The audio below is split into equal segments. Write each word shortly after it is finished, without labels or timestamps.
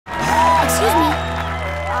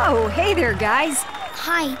Oh, hey there, guys.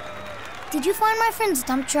 Hi. Did you find my friend's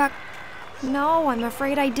dump truck? No, I'm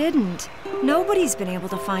afraid I didn't. Nobody's been able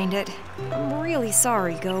to find it. I'm really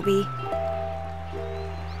sorry, Goby.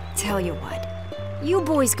 Tell you what, you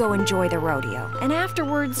boys go enjoy the rodeo, and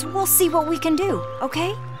afterwards we'll see what we can do,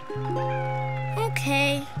 okay?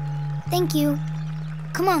 Okay. Thank you.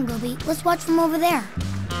 Come on, Goby, let's watch from over there.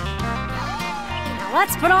 Now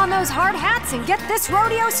let's put on those hard hats and get this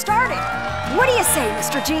rodeo started. What do you say,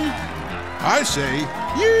 Mr. G? I say,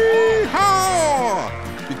 yee-haw!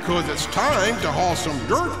 Because it's time to haul some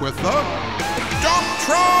dirt with the dump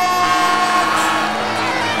truck!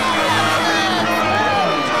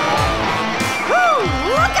 Woo!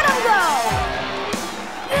 Look at them go!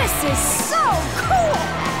 This is so cool!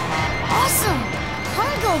 Awesome!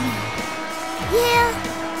 Come, Goby. Yeah.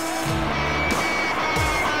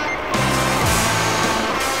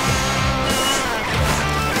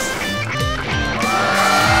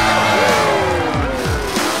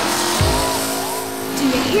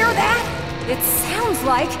 Hear that? It sounds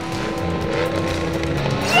like...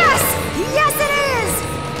 Yes! Yes, it is!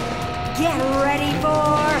 Get ready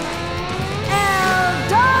for...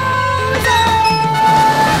 Eldozer!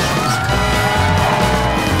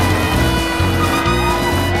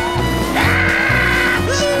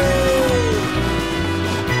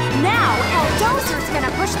 Now, Eldozer's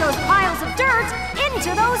gonna push those piles of dirt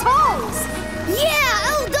into those holes! Yeah,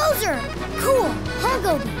 Eldozer! Cool, huh,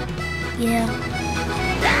 Goby? Yeah.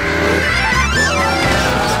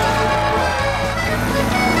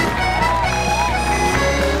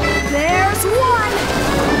 There's one!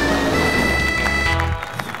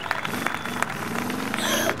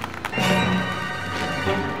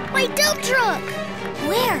 My dump truck!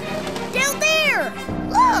 Where? Down there!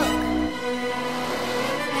 Look!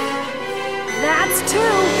 That's two.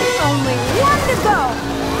 Only one to go.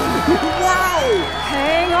 Wow!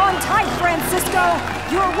 Hang on tight, Francisco.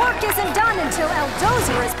 Your work isn't done until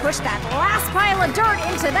Eldozer has pushed that last pile of dirt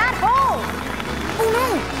into that hole. Oh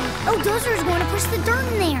no! Eldozer is going to push the dirt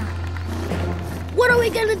in there. What are we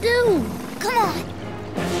gonna do? Come on!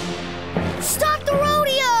 Stop the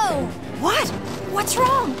rodeo! What? What's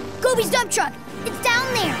wrong? Goby's dump truck. It's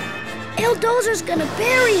down there. Eldozer's gonna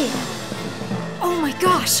bury it. Oh my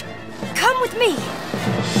gosh! Come with me.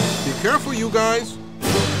 Be careful, you guys.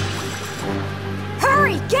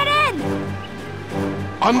 Hurry, get in!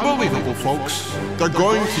 Unbelievable, folks. They're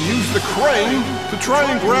going to use the crane to try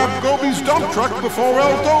and grab Goby's dump truck before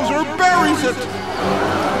Eldozer buries it.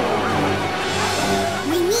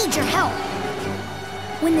 We need your help.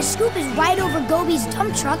 When the scoop is right over Goby's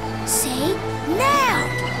dump truck, say now.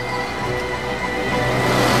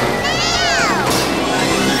 Now!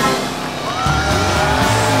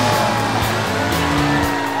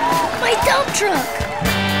 My dump truck!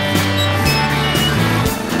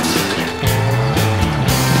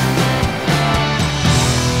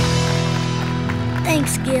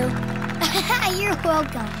 Thanks, Gil. You're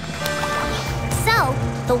welcome. So,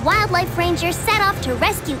 the wildlife ranger set off to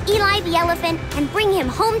rescue Eli the elephant and bring him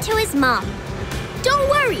home to his mom. Don't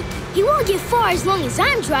worry, he won't get far as long as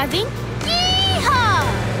I'm driving. Yee-haw!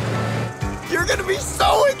 You're gonna be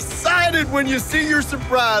so excited when you see your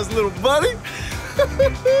surprise, little buddy.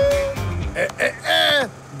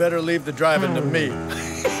 Better leave the driving to me.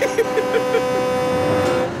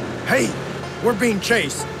 Hey, we're being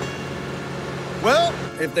chased. Well,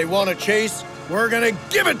 if they want to chase, we're gonna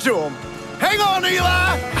give it to them. Hang on,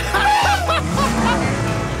 Eli!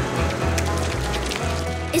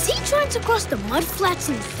 Is he trying to cross the mud flats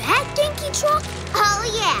in that dinky truck? Oh,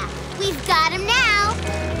 yeah. We've got him now.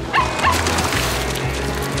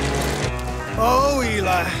 Oh,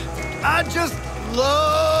 Eli, I just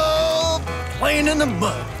love playing in the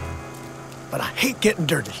mud. But I hate getting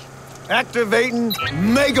dirty. Activating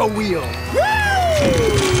Mega Wheel.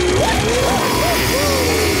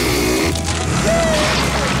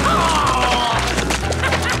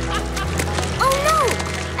 Oh no!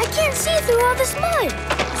 I can't see through all this mud.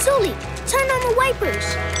 Sully, turn on the wipers.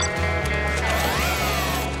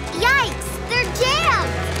 Yikes, they're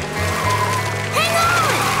jammed. Hang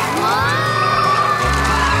on!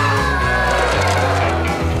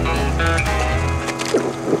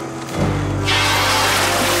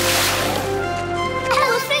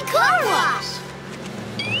 Elephant car wash.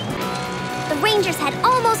 The rangers had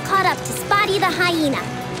almost caught up to Spotty the hyena,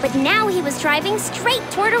 but now he was driving straight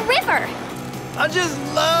toward a river. I just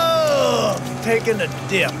love taking a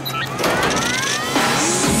dip.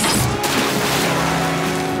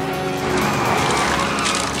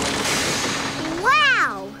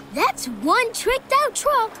 Wow! That's one tricked-out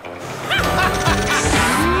truck.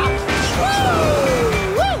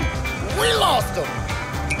 We lost them.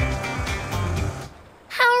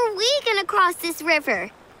 cross this river.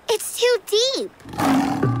 It's too deep.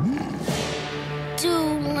 Do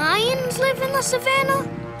lions live in the savannah?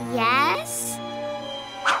 Yes?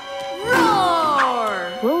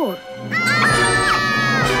 Roar! Roar. Ah!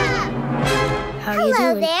 How are you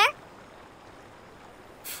Hello doing? there.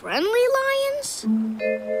 Friendly lions?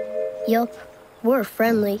 Yup, we're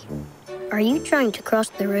friendly. Are you trying to cross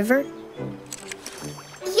the river?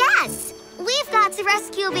 Yes! We've got to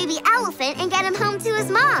rescue a baby elephant and get him home to his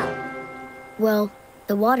mom. Well,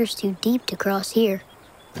 the water's too deep to cross here.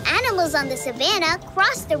 Animals on the savannah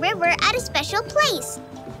cross the river at a special place,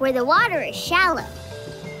 where the water is shallow.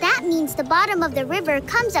 That means the bottom of the river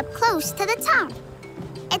comes up close to the top.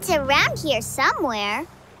 It's around here somewhere.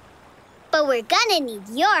 But we're gonna need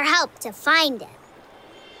your help to find it.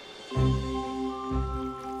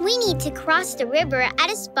 We need to cross the river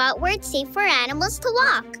at a spot where it's safe for animals to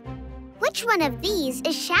walk. Which one of these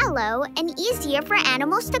is shallow and easier for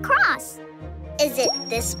animals to cross? Is it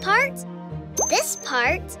this part, or this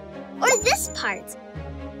part?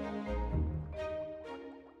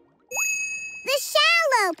 The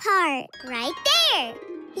shallow part, right there.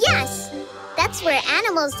 Yes, that's where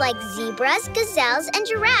animals like zebras, gazelles, and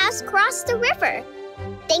giraffes cross the river.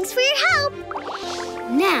 Thanks for your help.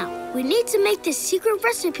 Now, we need to make this secret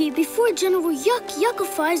recipe before General Yuck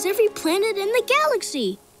yuckifies every planet in the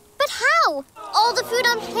galaxy. But how? All the food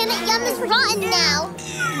on Planet Yum is rotten now.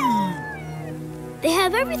 They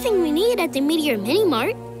have everything we need at the Meteor Mini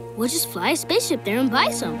Mart. We'll just fly a spaceship there and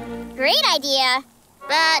buy some. Great idea.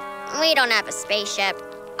 But we don't have a spaceship.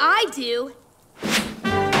 I do.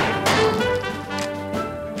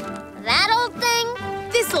 That old thing?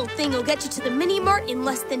 This old thing will get you to the Mini Mart in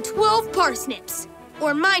less than 12 parsnips.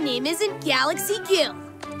 Or my name isn't Galaxy Gil.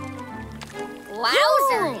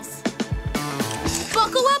 Wowzers.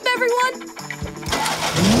 Buckle up, everyone!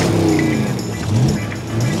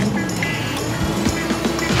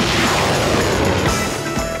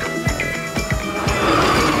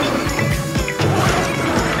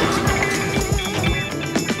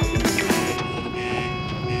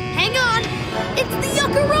 Hang on! It's the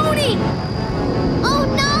Yuckaroni! Oh,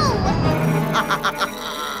 no!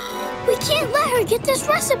 We can't let her get this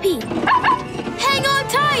recipe. Hang on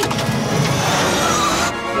tight!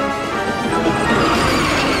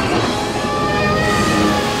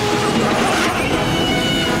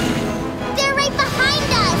 They're right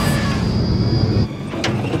behind us!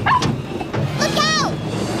 Look out!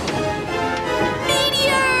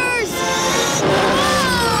 Meteors!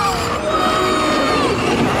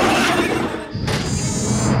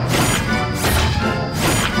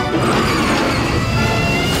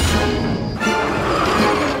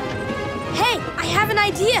 Hey, I have an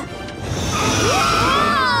idea. Whoa!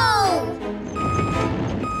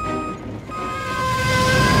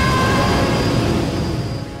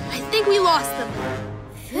 I think we lost them.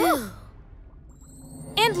 Phew.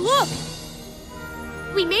 And look!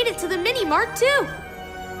 We made it to the Mini Mart, too.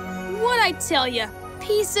 What'd I tell ya?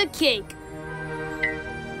 Piece of cake.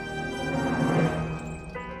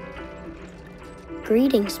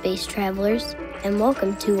 Greetings, space travelers, and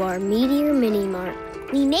welcome to our Meteor Mini Mart.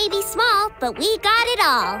 We may be small, but we got it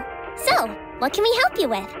all. So, what can we help you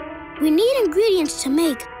with? We need ingredients to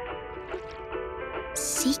make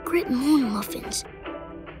secret moon muffins.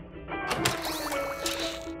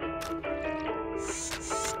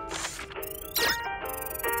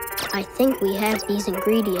 I think we have these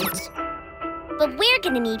ingredients. But we're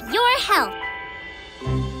gonna need your help.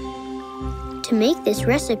 To make this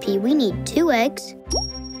recipe, we need 2 eggs,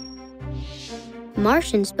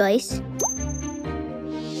 Martian spice,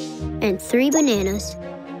 and 3 bananas.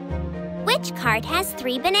 Which card has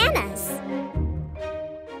 3 bananas?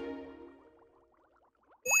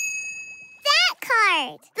 That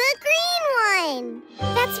card! The green one!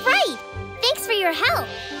 That's right! Thanks for your help.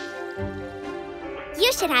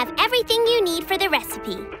 You should have everything you need for the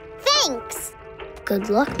recipe. Thanks! Good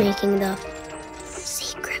luck making the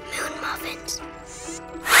secret moon muffins.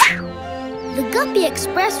 The Guppy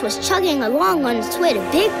Express was chugging along on its way to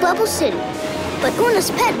Big Bubble City, but Una's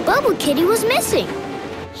pet Bubble Kitty was missing.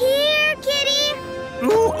 Here, kitty!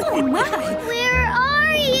 Oh, my! Where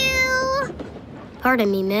are you? Pardon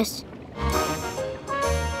me, miss.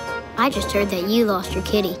 I just heard that you lost your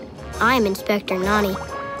kitty. I'm Inspector Nani.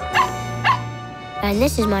 And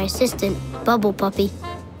this is my assistant, Bubble Puppy.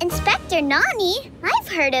 Inspector Nani? I've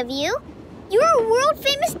heard of you. You're a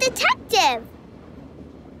world-famous detective.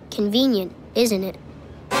 Convenient, isn't it?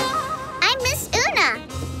 I'm Miss Una.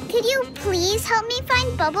 Could you please help me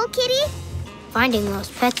find Bubble Kitty? Finding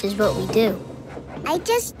lost pets is what we do. I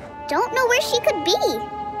just don't know where she could be.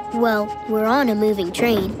 Well, we're on a moving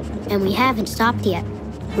train, and we haven't stopped yet.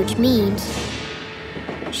 which means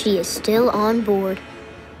she is still on board.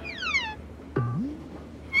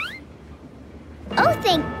 Oh,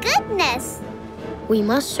 thank goodness! We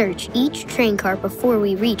must search each train car before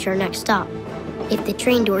we reach our next stop. If the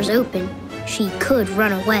train doors open, she could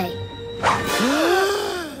run away.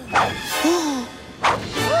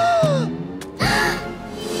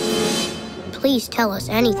 Please tell us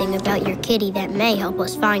anything about your kitty that may help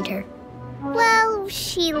us find her. Well,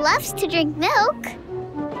 she loves to drink milk.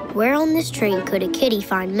 Where on this train could a kitty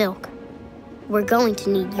find milk? We're going to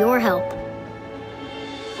need your help.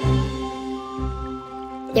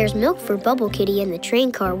 There's milk for Bubble Kitty in the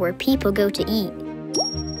train car where people go to eat.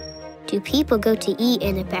 Do people go to eat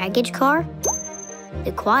in the baggage car,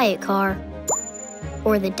 the quiet car,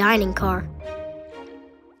 or the dining car?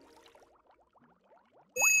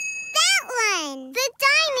 That one! The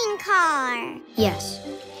dining car! Yes,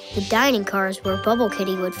 the dining car is where Bubble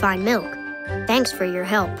Kitty would find milk. Thanks for your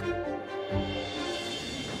help.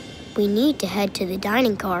 We need to head to the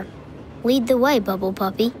dining car. Lead the way, Bubble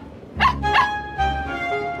Puppy.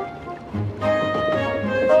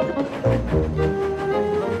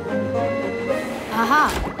 Aha,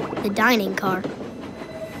 the dining car.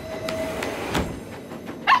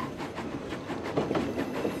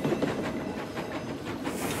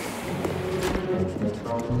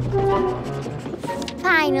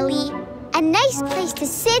 Finally, a nice place to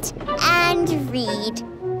sit and read.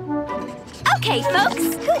 Okay,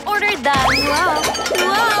 folks, who ordered the... Whoa!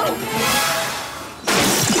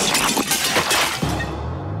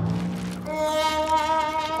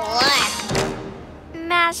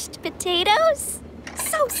 Mashed potatoes?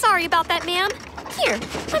 So sorry about that, ma'am. Here,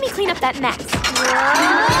 let me clean up that mess.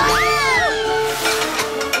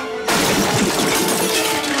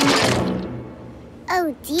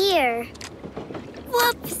 Oh dear.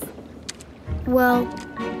 Whoops. Well,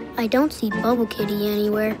 I don't see Bubble Kitty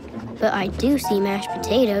anywhere, but I do see mashed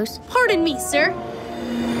potatoes. Pardon me, sir. You're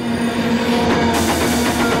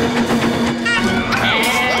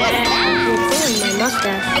pulling my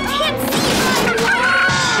mustache. I can't see.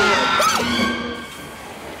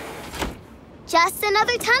 Just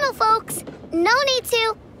another tunnel, folks. No need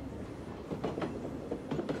to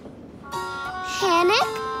panic.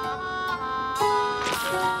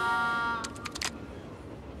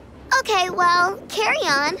 Okay, well, carry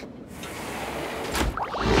on.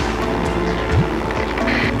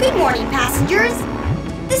 Good morning, passengers.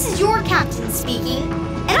 This is your captain speaking,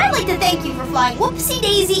 and I'd like to thank you for flying Whoopsie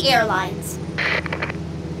Daisy Airlines.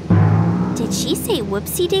 Did she say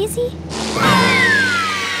whoopsie daisy?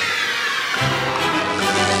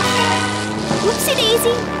 Whoopsie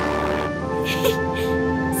daisy.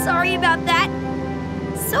 Sorry about that.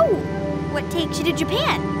 So, what takes you to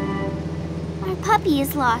Japan? Our puppy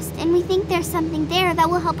is lost, and we think there's something there that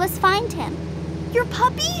will help us find him. Your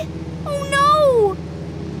puppy? Oh no!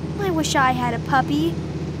 I wish I had a puppy.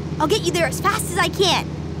 I'll get you there as fast as I can.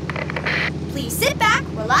 Please sit back,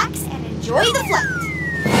 relax, and enjoy the flight.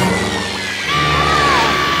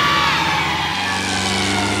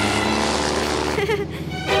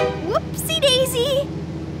 Whoopsie daisy!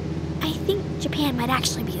 I think Japan might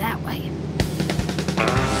actually be that way.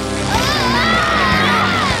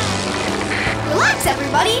 Relax,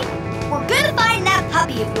 everybody. We're gonna find that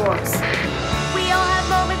puppy of yours. We all have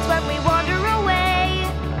moments when we wander away.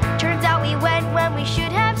 Turns out we went when we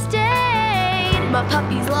should have stayed. My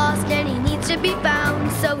puppy's lost and he needs to be found,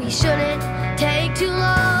 so he shouldn't take too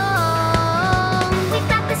long. We've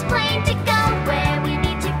got this plane to go where we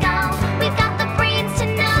need to go. We've got the brains to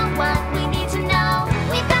know what we need to know.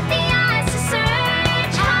 We've got the eyes to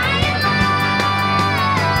search high and low.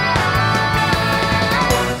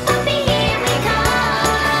 Puppy, here we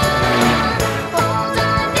come. Hold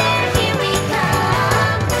on there, here we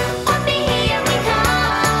come. Puppy, here we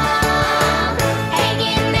come. Hang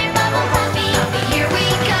in there, Bubble Puppy. Puppy, here we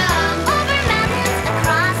come. Over mountains,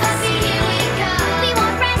 across the sea, here we come. We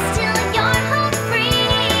won't rest till you're home free.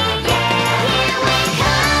 Yeah, here we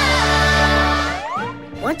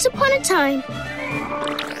come. Once upon a time,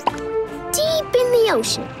 deep in the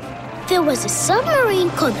ocean, there was a submarine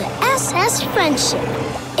called the SS Friendship.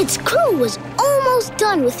 Its crew was almost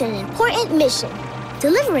done with an important mission,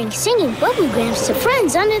 delivering singing bubblegrams to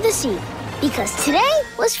friends under the sea, because today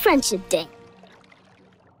was Friendship Day.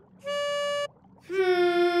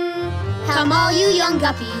 Come all you young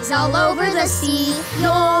guppies all over the sea.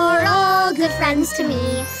 You're all good friends to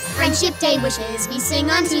me. Friendship Day wishes we sing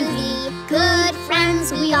unto thee. Good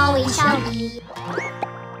friends we always shall be.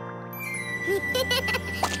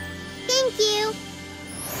 Thank you.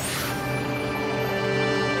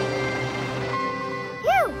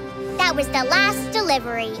 Phew, that was the last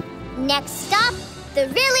delivery. Next stop, the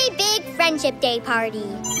really big Friendship Day party.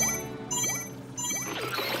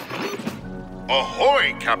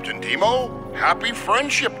 Ahoy, Captain Demo! Happy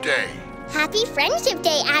Friendship Day! Happy Friendship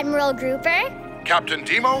Day, Admiral Grouper. Captain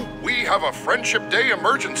Demo, we have a Friendship Day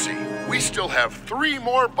emergency. We still have 3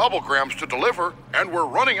 more bubblegrams to deliver, and we're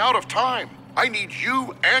running out of time. I need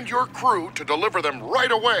you and your crew to deliver them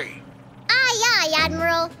right away. Aye, aye,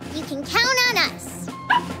 Admiral. You can count on us.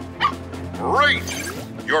 Great!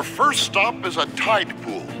 Your first stop is a tide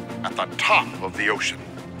pool at the top of the ocean.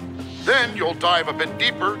 Then you'll dive a bit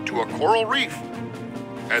deeper to a coral reef.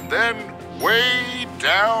 And then way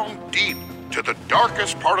down deep to the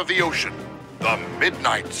darkest part of the ocean, the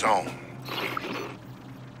midnight zone.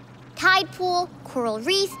 Tide pool, coral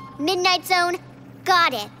reef, midnight zone.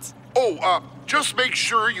 Got it. Oh, just make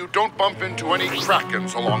sure you don't bump into any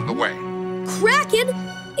krakens along the way. Kraken?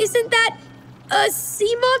 Isn't that a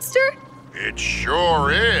sea monster? It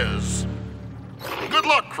sure is. Good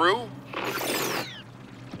luck, crew.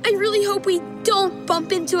 I really hope we don't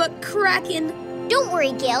bump into a kraken. Don't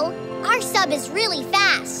worry, Gil. Our sub is really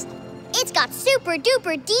fast. It's got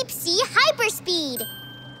super-duper deep-sea hyperspeed.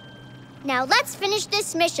 Now let's finish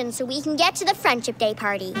this mission so we can get to the Friendship Day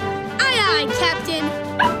party. Aye, aye, Captain.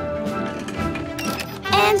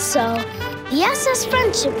 And so, the SS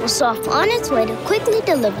Friendship was off on its way to quickly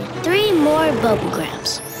deliver 3 more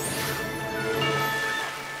bubblegrams.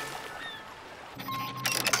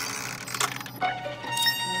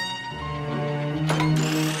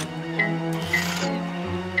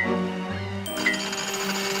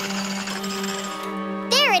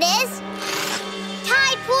 There it is.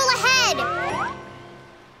 Tide pool ahead.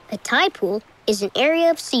 A tide pool is an area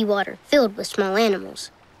of seawater filled with small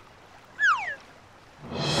animals.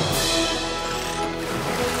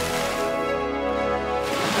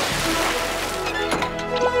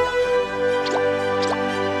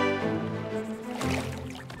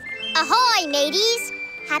 Ahoy, mateys.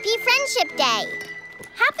 Happy Friendship Day.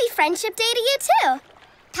 Happy Friendship Day to you, too.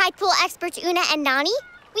 Tide pool experts Una and Nani,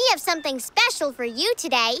 we have something special for you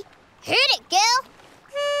today. Hit it, Gil.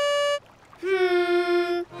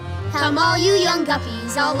 Come all you young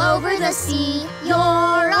guppies all over the sea.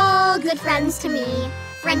 You're all good friends to me.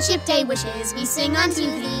 Friendship Day wishes we sing unto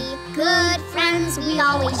thee. Good friends we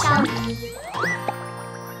always shall be.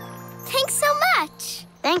 Thanks so much.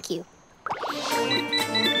 Thank you.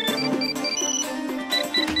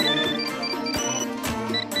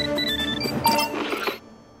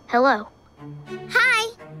 Hello. Hi.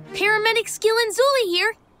 Paramedics Gil and Zuli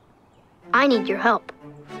here. I need your help.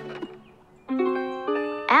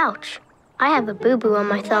 Ouch. I have a boo-boo on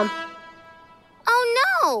my thumb, Oh,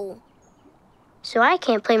 no. so I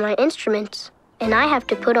can't play my instruments, and I have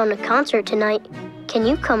to put on a concert tonight. Can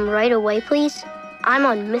you come right away, please? I'm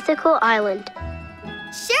on Mythical Island.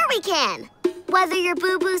 Sure we can. Whether your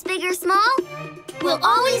boo-boo's big or small, We'll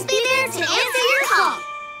always be there to answer your call.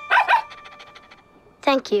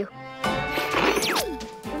 Thank you.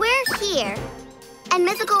 we're here. And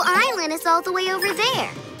Mythical Island is all the way over there.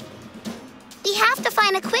 We have to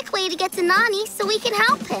find a quick way to get to Nani so we can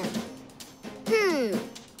help him.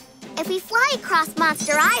 If we fly across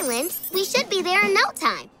Monster Island, we should be there in no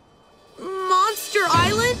time. Monster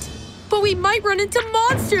Island? But we might run into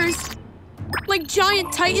monsters. Like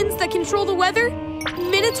giant titans that control the weather,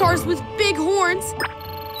 minotaurs with big horns,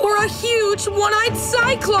 or a huge one-eyed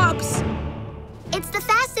cyclops. It's the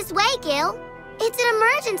fastest way, Gil. It's an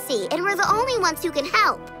emergency, and we're the only ones who can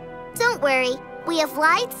help. Don't worry, we have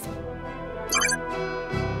lights,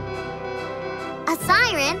 a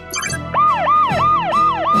siren,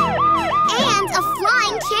 and a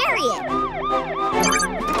flying chariot.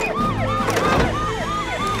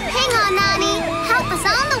 Hang on, Nani. Help us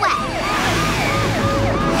on the way.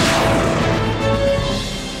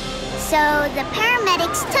 So the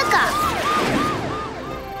paramedics took off.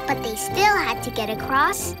 But they still had to get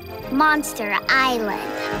across Monster Island.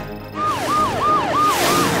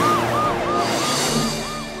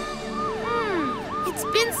 It's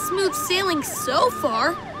been smooth sailing so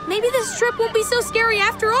far. Maybe this trip won't be so scary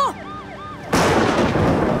after all.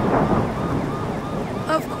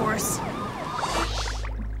 Of course.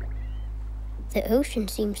 The ocean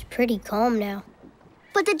seems pretty calm now.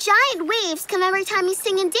 But the giant waves come every time you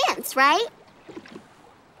sing and dance, right?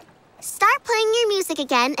 Start playing your music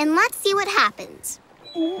again and let's see what happens.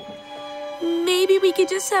 Maybe we could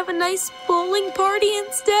just have a nice bowling party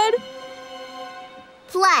instead?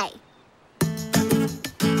 Play.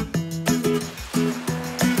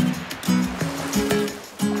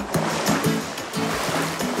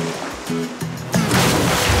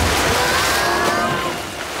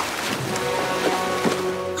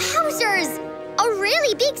 Wowzers! A really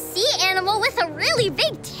really big sea animal with a really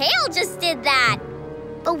big tail just did that.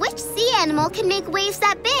 But which sea animal can make waves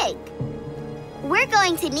that big? We're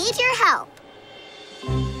going to need your help.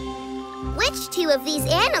 Which two of these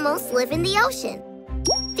animals live in the ocean?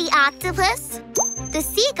 The octopus, the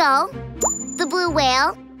seagull, the blue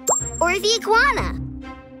whale, or the iguana?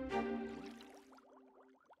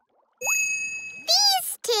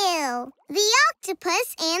 These two, the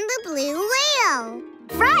octopus and the blue whale.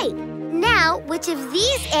 Right. Now, which of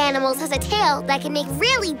these animals has a tail that can make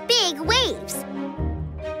really big waves?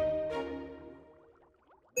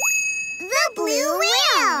 The blue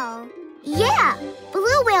whale. Yeah,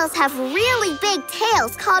 blue whales have really big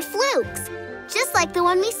tails called flukes, just like the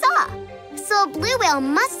one we saw. So a blue whale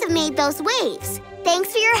must have made those waves.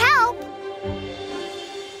 Thanks for your help.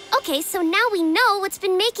 Okay, so now we know what's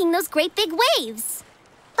been making those great big waves.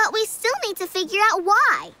 But we still need to figure out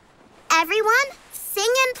why. Everyone,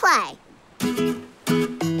 sing and play.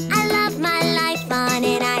 I love my life on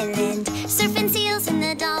an island, surfing seals and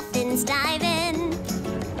the dolphins dive in.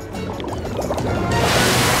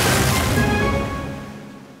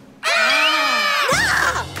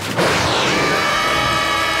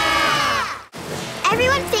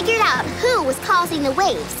 Everyone figured out who was causing the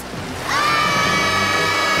waves.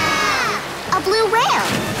 A blue whale.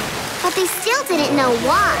 But they still didn't know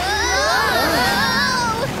why.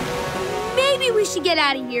 Maybe we should get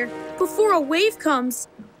out of here before a wave comes.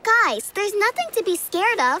 Guys, there's nothing to be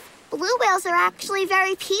scared of. Blue whales are actually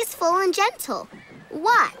very peaceful and gentle.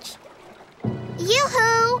 Watch.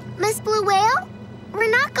 Yoo-hoo, Miss Blue Whale. We're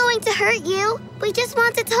not going to hurt you. We just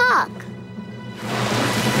want to talk.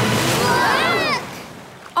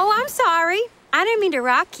 Oh, I'm sorry. I didn't mean to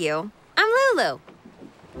rock you. I'm Lulu.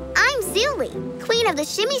 I'm Zuli, Queen of the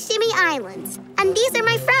Shimmy Shimmy Islands. And these are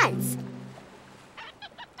my friends.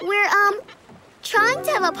 We're, trying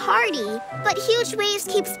to have a party, but huge waves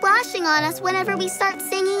keep splashing on us whenever we start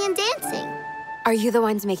singing and dancing. Are you the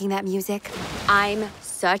ones making that music? I'm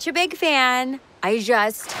such a big fan. I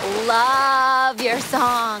just love your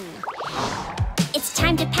song. It's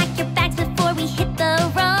time to pack your bags before we hit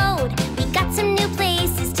the road. We got some new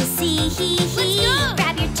places to see. Let's go!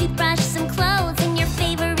 Grab your toothbrush, some clothes, and your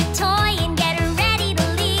favorite toy, and get ready to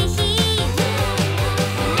leave.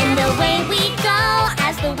 And away we go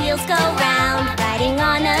as the wheels go round, riding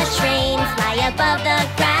on a train, fly above the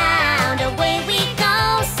ground. Away we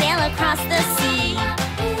go, sail across the sea.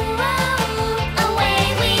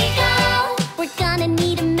 Away we go. We're gonna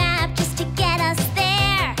need a map just to get us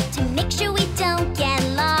there, to make sure we don't get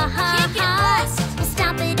lost. We'll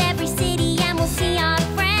stop at every city and we'll see our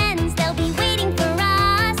friends. They'll be waiting for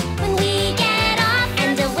us when we get off.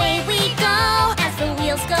 And away we go as the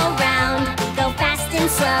wheels go round. We go fast and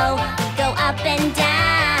slow, we go up and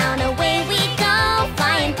down. Away we go,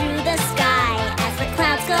 flying through the sky as the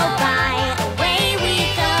clouds go by. Away we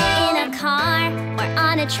go. In a car or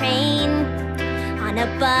on a train, on a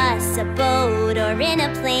bus, a boat, or in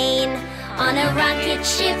a plane, on a rocket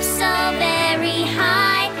ship so very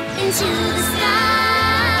high into the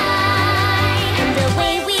sky. And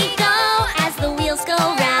away we go as the wheels go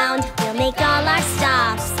round. We'll make all our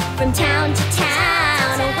stops from town to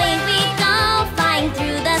town. Away we go, flying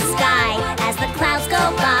through the sky as the clouds go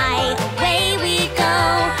by. Away we go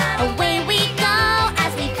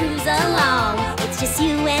as we cruise along. It's just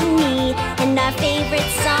you and me and our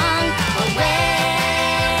favorite song. Away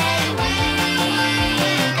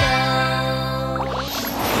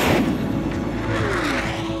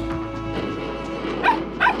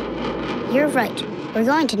You're right. We're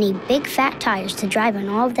going to need big fat tires to drive on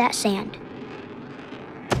all of that sand.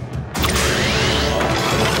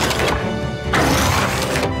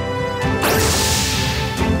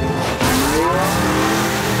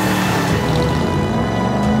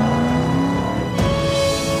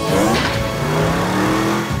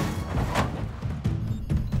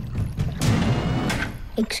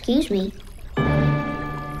 Excuse me.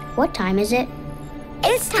 What time is it?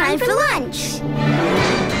 It's time for lunch.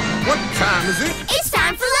 What time is it? It's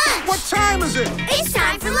time for lunch. What time is it? It's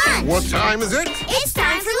time for lunch. What time is it? It's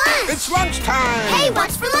time for lunch. It's lunchtime. Hey,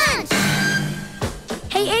 what's for lunch?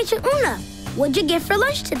 Hey, Agent Una, what'd you get for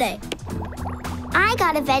lunch today? I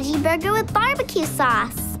got a veggie burger with barbecue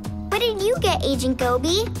sauce. What did you get, Agent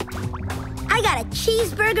Goby? I got a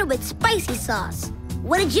cheeseburger with spicy sauce.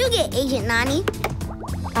 What did you get, Agent Nani?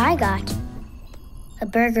 I got a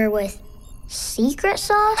burger with secret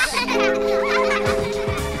sauce.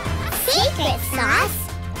 Secret sauce?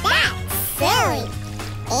 That's silly.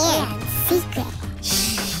 And secret.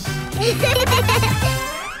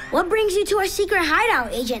 What brings you to our secret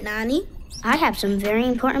hideout, Agent Nani? I have some very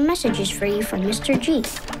important messages for you from Mr. G.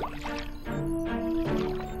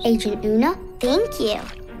 Agent Una? Thank you.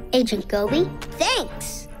 Agent Goby?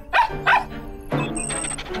 Thanks.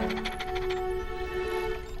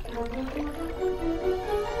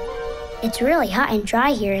 It's really hot and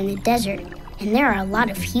dry here in the desert, and there are a lot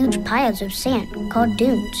of huge piles of sand called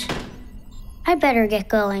dunes. I better get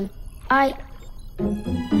going.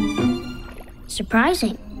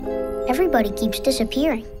 Surprising. Everybody keeps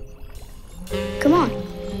disappearing. Come on.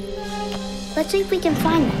 Let's see if we can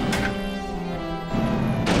find them.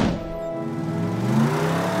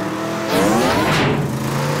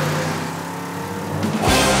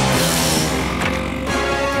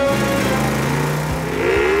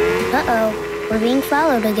 Uh-oh, we're being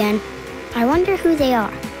followed again. I wonder who they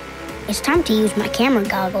are. It's time to use my camera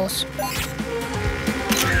goggles.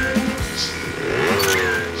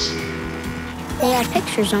 They have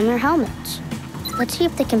pictures on their helmets. Let's see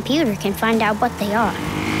if the computer can find out what they are.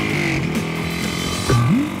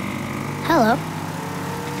 Hello.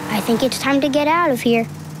 I think it's time to get out of here.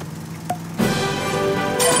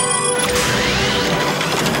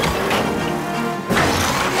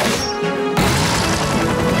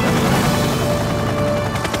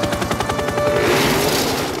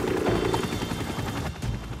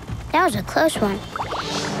 That was a close one.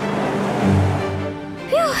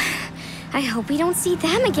 Phew. I hope we don't see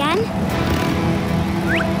them again.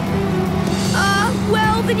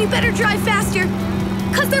 Well, then you better drive faster,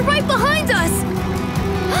 'cause they're right behind us.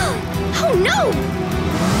 Oh, no!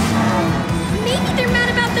 Maybe they're mad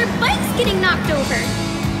about their bikes getting knocked over.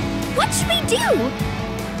 What should we do?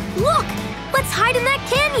 Look, let's hide in that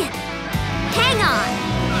canyon. Hang on.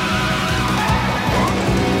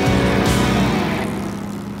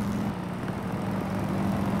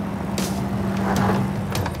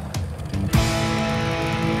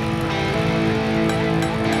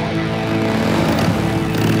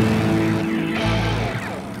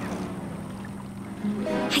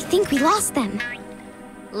 I think we lost them.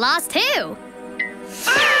 Lost who?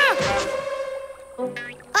 Ah!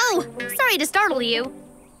 Oh, sorry to startle you.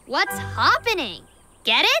 What's happening?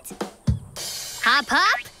 Get it? Hop,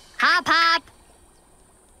 hop, hop, hop.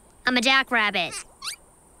 I'm a jackrabbit.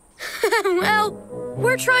 Well,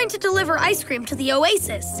 we're trying to deliver ice cream to the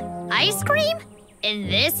oasis. Ice cream? In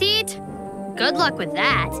this heat? Good luck with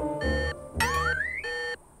that.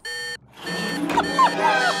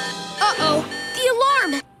 Uh-oh, the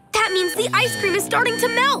alarm! That means the ice cream is starting to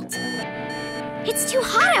melt. It's too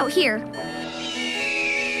hot out here.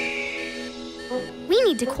 We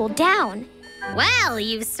need to cool down. Well,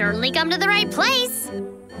 you've certainly come to the right place.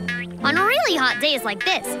 On really hot days like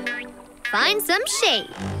this, find some shade.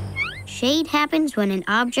 Shade happens when an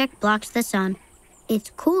object blocks the sun.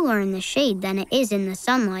 It's cooler in the shade than it is in the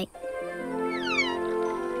sunlight.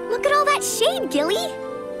 Look at all that shade, Gilly.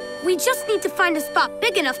 We just need to find a spot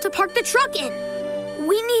big enough to park the truck in.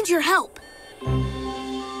 We need your help.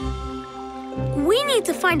 We need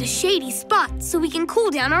to find a shady spot so we can cool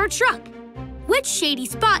down our truck. Which shady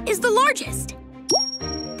spot is the largest?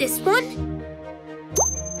 This one?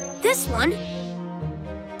 This one?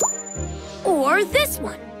 Or this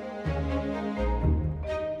one?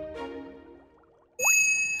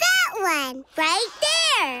 That one, right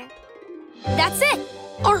there. That's it.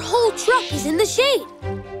 Our whole truck is in the shade.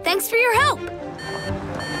 Thanks for your help.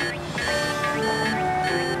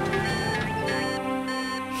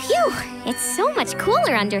 Phew, it's so much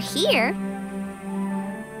cooler under here.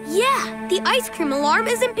 Yeah, the ice cream alarm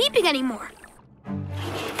isn't beeping anymore.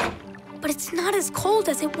 But it's not as cold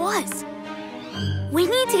as it was. We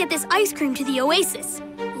need to get this ice cream to the oasis.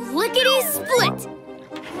 Lickety-split!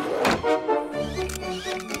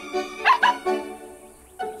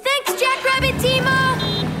 Thanks, Jackrabbit Timo!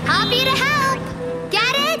 Happy to help!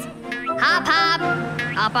 Get it? Hop, hop,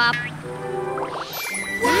 hop, hop.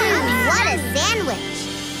 What a sandwich.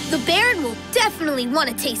 The Baron will definitely want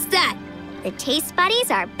to taste that. The Taste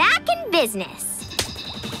Buddies are back in business.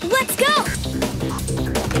 Let's go!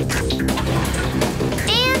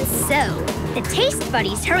 And so, the Taste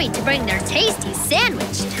Buddies hurried to bring their tasty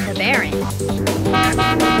sandwich to the Baron.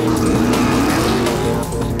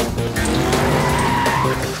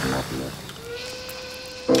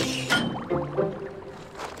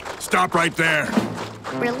 Stop right there.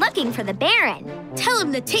 We're looking for the Baron. Tell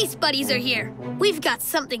him the Taste Buddies are here. We've got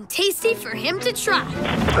something tasty for him to try.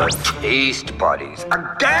 The Taste Buddies.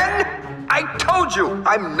 Again? I told you,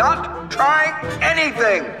 I'm not trying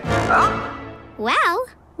anything. Huh? Well,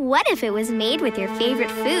 what if it was made with your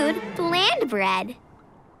favorite food, bland bread?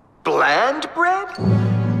 Bland bread?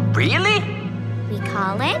 Really? We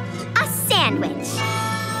call it a sandwich.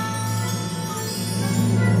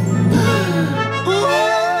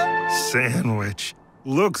 Sandwich.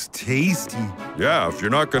 Looks tasty. Yeah, if you're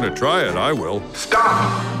not gonna try it, I will.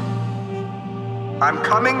 Stop! I'm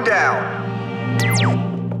coming down.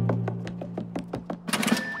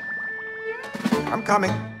 I'm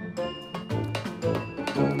coming.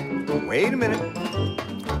 Wait a minute.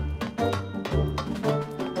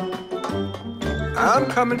 I'm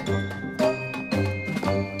coming.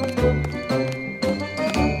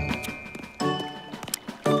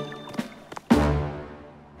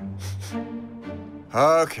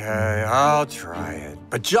 Okay, I'll try it.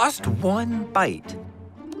 But just one bite.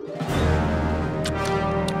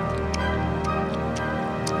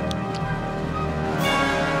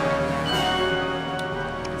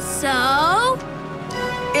 So?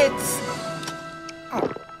 It's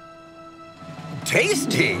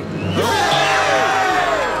tasty.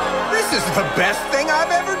 This is the best thing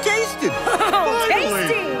I've ever tasted.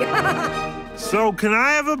 Tasty! So, can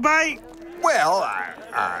I have a bite? Well,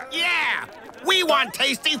 Yeah! We want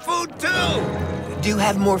tasty food, too! do you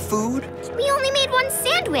have more food? We only made one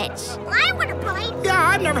sandwich. I want a bite. Yeah,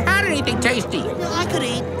 I've never had anything tasty. I could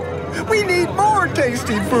eat. We need more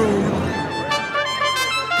tasty food.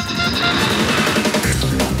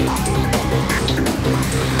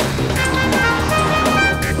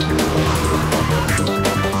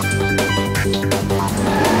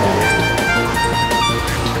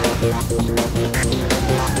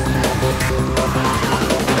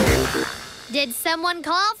 Did someone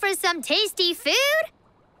call for some tasty food?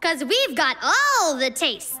 'Cause we've got all the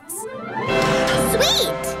tastes.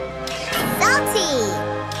 Sweet, salty,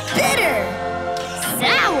 Bitter,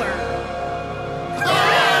 sour.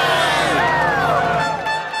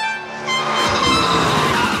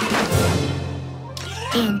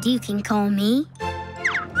 And you can call me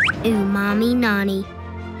Umami Nani.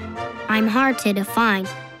 I'm hard to define,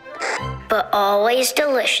 but always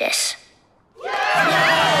delicious.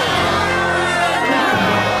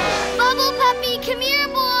 Bubble Puppy, come here,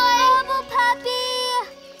 boy. Bubble Puppy.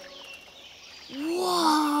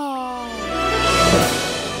 Whoa!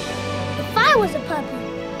 If I was a puppy,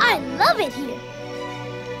 I'd love it here.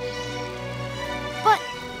 But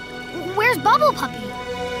where's Bubble Puppy?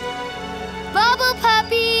 Bubble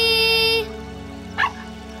Puppy!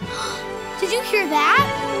 Did you hear that?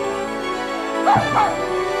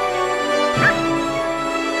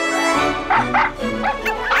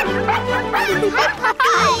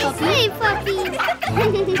 Hey, puppy.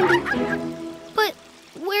 But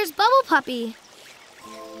where's Bubble Puppy?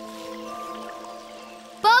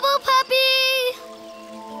 Bubble Puppy!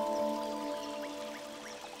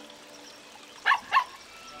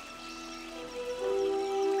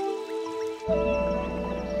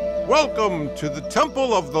 Welcome to the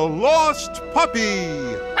Temple of the Lost Puppy.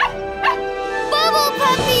 Bubble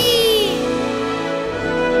Puppy!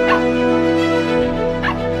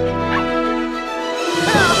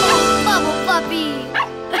 Oh, Bubble Puppy!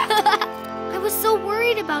 I was so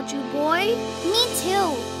worried about you, boy. Me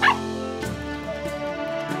too.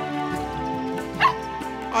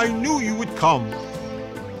 I knew you would come.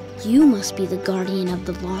 You must be the guardian of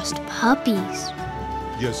the lost puppies.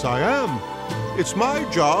 Yes, I am. It's my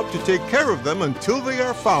job to take care of them until they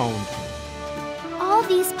are found. All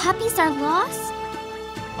these puppies are lost?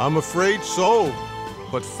 I'm afraid so.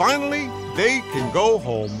 But finally, they can go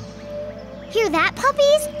home. Hear that,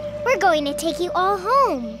 puppies? We're going to take you all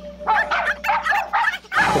home.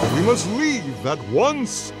 We must leave at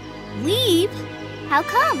once. Leave? How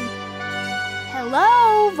come?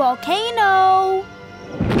 Hello, volcano.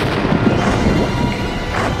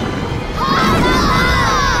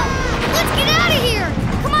 Let's get out of here!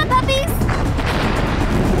 Come on, puppies!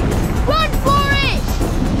 Run for it!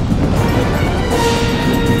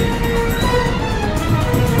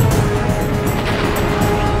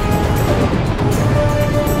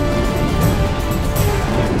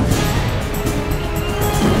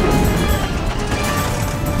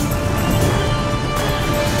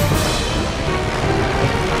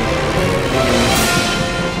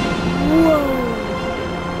 Whoa!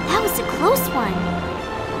 That was a close one.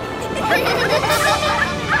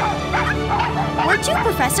 Where'd you,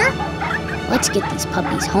 Professor? Let's get these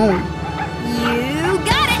puppies home. You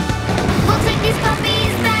got it! We'll take these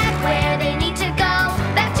puppies back where they need to go.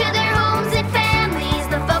 Back to their homes and families,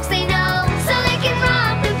 the folks they know. So they can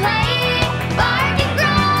romp and play, bark and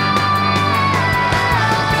grow.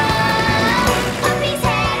 Puppies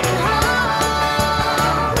heading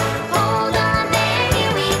home. Hold on there,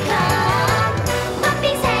 here we come.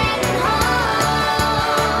 Puppies heading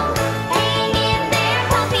home. Hang in there,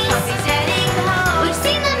 puppies. Puppies heading home. We've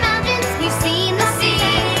seen the mountains, we've seen the sea.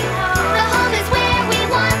 The home is where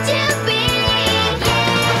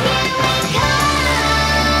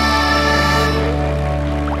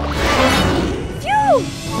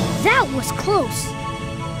was close.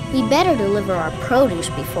 We better deliver our produce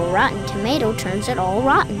before Rotten Tomato turns it all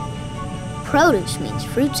rotten. Produce means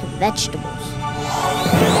fruits and vegetables.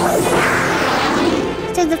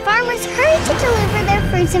 So the farmers hurry to deliver their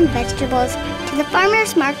fruits and vegetables to the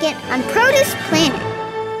farmer's market on Produce Planet.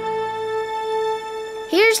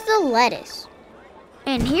 Here's the lettuce.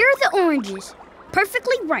 And here are the oranges,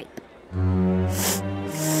 perfectly ripe.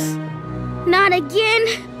 Not again.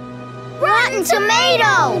 Rotten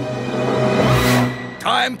Tomato!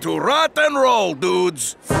 Time to rot and roll,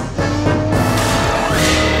 dudes.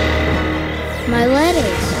 My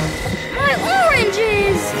lettuce. My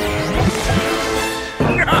oranges!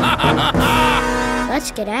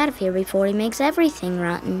 Let's get out of here before he makes everything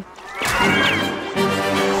rotten.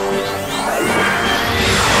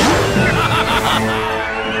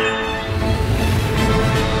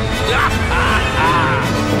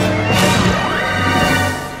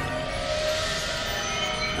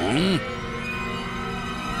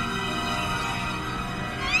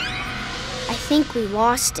 I think we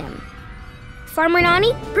lost him. Farmer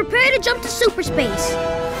Nani, prepare to jump to super space.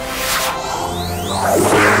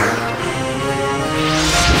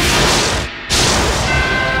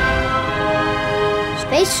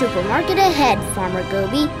 Space supermarket ahead, Farmer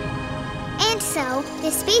Goby. And so,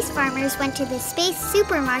 the space farmers went to the space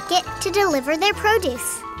supermarket to deliver their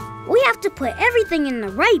produce. We have to put everything in the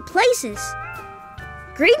right places.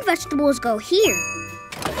 Green vegetables go here.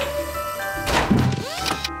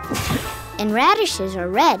 And radishes are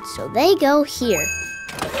red, so they go here.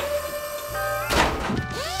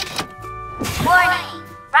 Warning!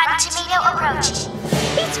 Rotten Tomato approaching.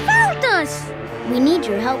 He's found us! We need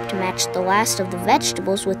your help to match the last of the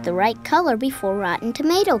vegetables with the right color before Rotten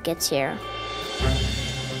Tomato gets here.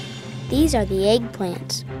 These are the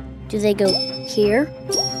eggplants. Do they go here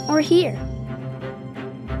or here?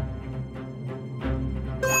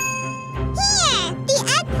 Here! The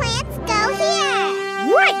eggplants go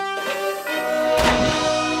here! Right!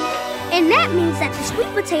 And that means that the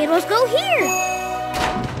sweet potatoes go here.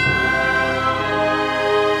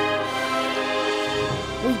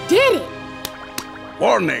 We did it!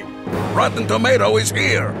 Warning! Rotten Tomato is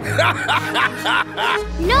here!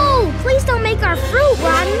 No! Please don't make our fruit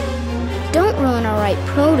rotten! Don't ruin our ripe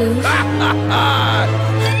produce.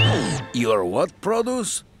 Your what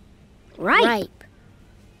produce? Ripe.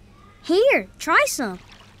 Here, try some.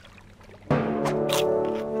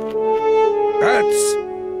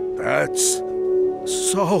 That's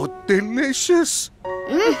so delicious.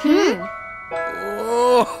 Mm-hmm.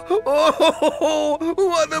 Oh,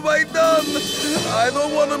 what have I done? I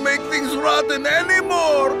don't want to make things rotten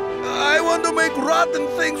anymore. I want to make rotten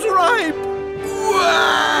things ripe.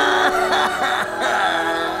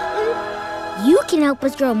 You can help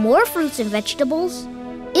us grow more fruits and vegetables,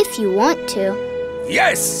 if you want to.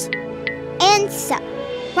 Yes! And so,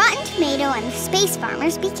 Rotten Tomato and the space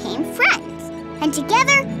farmers became friends. And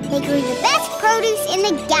together, they grew the best produce in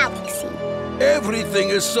the galaxy. Everything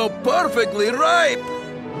is so perfectly ripe.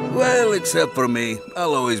 Well, except for me.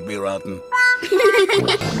 I'll always be rotten.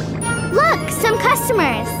 Look, some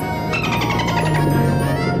customers.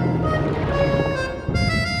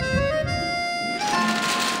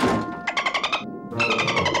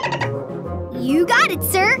 You got it,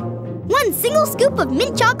 sir. 1 single scoop of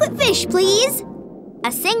mint chocolate fish, please.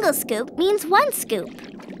 A single scoop means 1 scoop.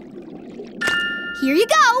 Here you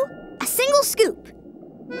go. A single scoop.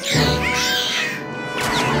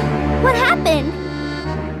 What happened?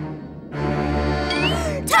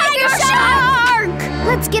 Tiger shark!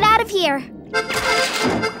 Let's get out of here.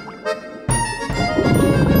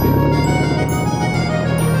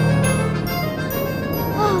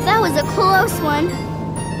 Oh, that was a close one.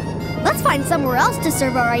 Let's find somewhere else to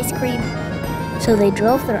serve our ice cream. So they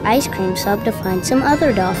drove their ice cream sub to find some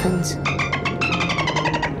other dolphins.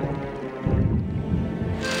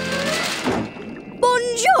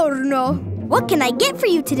 Buongiorno. What can I get for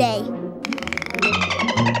you today?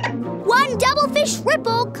 1 double fish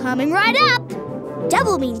ripple coming right up.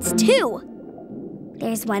 Double means 2.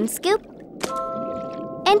 There's 1 scoop.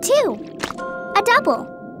 And 2. A double.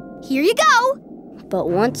 Here you go. But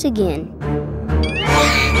once again,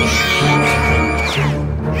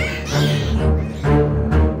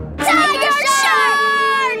 Tiger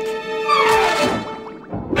shark!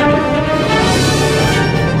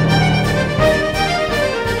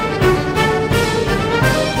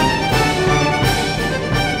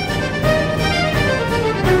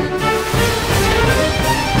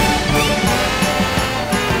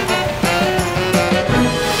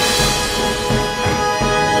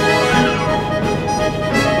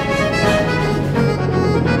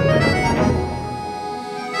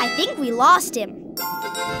 I think we lost him.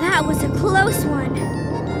 That was a close one.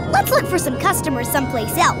 Let's look for some customers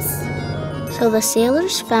someplace else. So the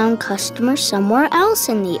sailors found customers somewhere else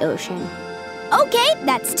in the ocean. Okay,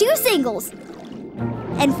 that's 2 singles.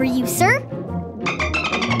 And for you, sir?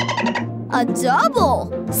 A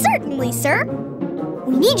double. Certainly, sir.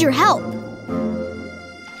 We need your help.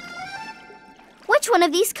 Which one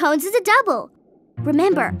of these cones is a double?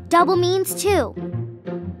 Remember, double means 2.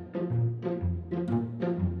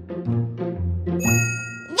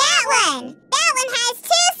 That one! That one has 2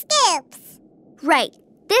 scoops! Right.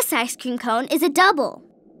 This ice cream cone is a double.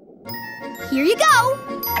 Here you go.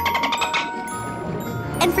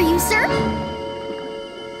 And for you, sir?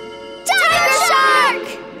 Tiger Shark!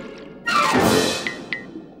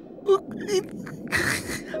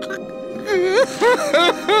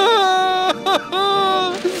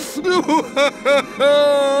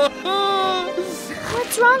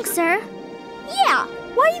 What's wrong, sir? Yeah,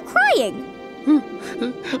 why are you crying?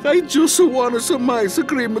 I just wanted some ice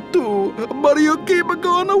cream too, but you keep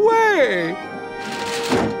going away.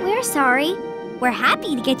 We're sorry. We're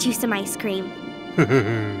happy to get you some ice cream.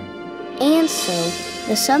 And so,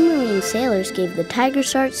 the submarine sailors gave the tiger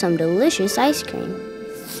shark some delicious ice cream.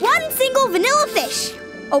 1 single vanilla fish.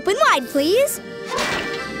 Open wide, please.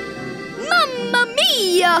 Mamma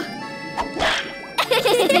mia!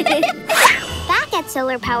 Back at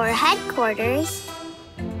Solar Power headquarters.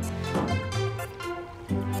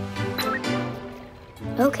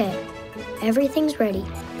 Okay, everything's ready.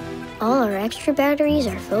 All our extra batteries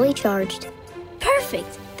are fully charged.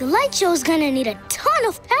 Perfect! The light show's gonna need a ton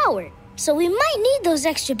of power, so we might need those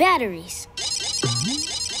extra batteries.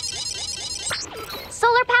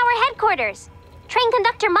 Solar Power headquarters. Train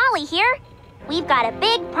conductor Molly here. We've got a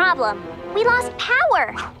big problem. We lost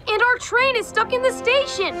power. And our train is stuck in the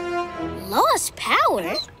station. Lost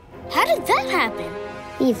power? How did that happen?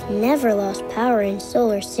 We've never lost power in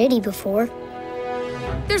Solar City before.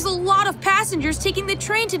 There's a lot of passengers taking the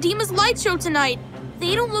train to Dima's light show tonight.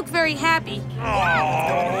 They don't look very happy.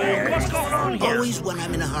 What's going on here? Always when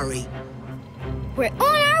I'm in a hurry. We're on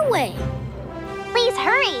our way. Please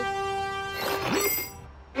hurry.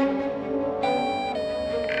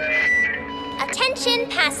 Attention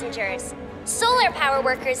passengers. Solar Power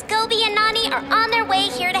workers Goby and Nani are on their way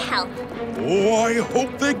here to help. Oh, I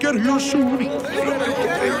hope they get here soon.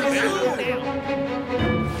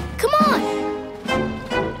 Come on.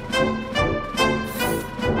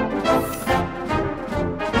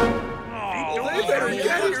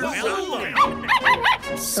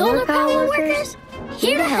 Solar Power workers,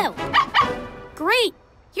 here to help. Great!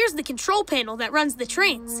 Here's the control panel that runs the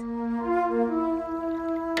trains.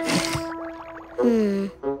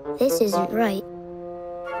 This isn't right.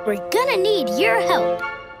 We're gonna need your help.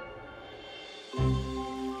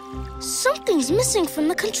 Something's missing from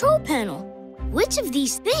the control panel. Which of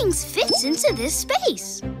these things fits into this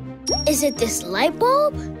space? Is it this light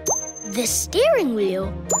bulb, this steering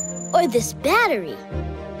wheel, or this battery?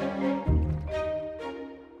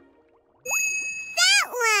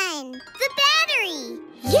 The battery!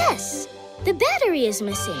 Yes, the battery is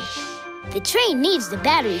missing. The train needs the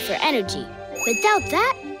battery for energy. Without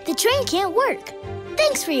that, the train can't work.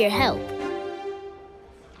 Thanks for your help.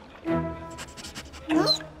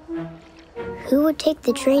 Who would take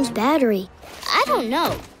the train's battery? I don't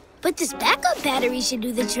know, but this backup battery should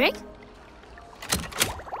do the trick.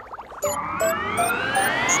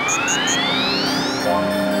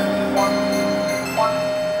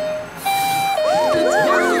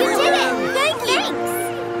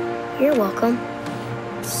 You're welcome.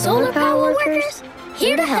 Solar Power workers,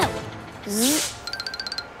 here to help. Stop,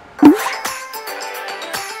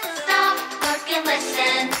 look, and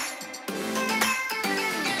listen.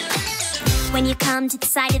 When you come to the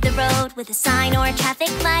side of the road with a sign or a traffic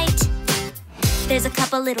light, there's a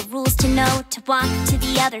couple little rules to know to walk to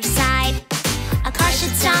the other side. A car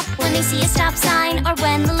should stop when they see a stop sign or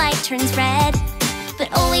when the light turns red. But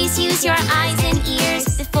always use your eyes and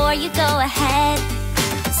ears before you go ahead.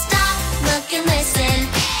 Look and listen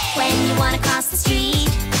when you want to cross the street.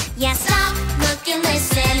 Yeah, stop, look and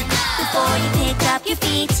listen before you pick up your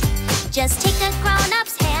feet. Just take a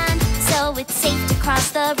grown-up's hand so it's safe to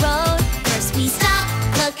cross the road. First we stop,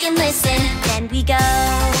 look and listen, then we go.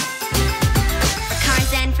 For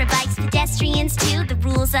cars and for bikes, pedestrians too, the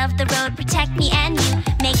rules of the road protect me and you.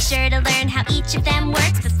 Make sure to learn how each of them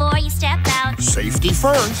works before you step out. Safety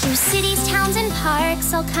first. Through cities, towns, and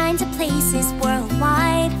parks, all kinds of places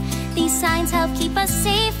worldwide. These signs help keep us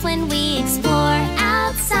safe when we explore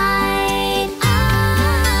outside.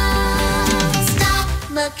 Oh, stop,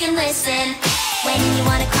 look and listen when you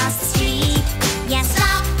want to cross the street. Yeah,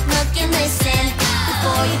 stop, look and listen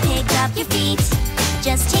before you pick up your feet.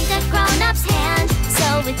 just take a grown-up's hand,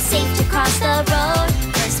 so it's safe to cross the road.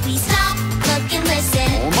 First we stop, look and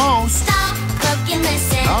listen. Almost. Stop, look and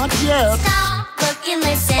listen. Not yet. Stop, look and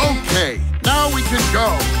listen. Okay, now we can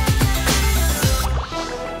go.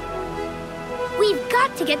 We've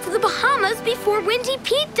got to get to the Bahamas before Windy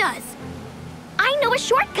Pete does. I know a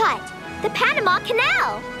shortcut. The Panama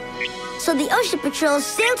Canal. So the Ocean Patrol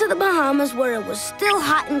sailed to the Bahamas where it was still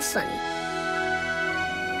hot and sunny.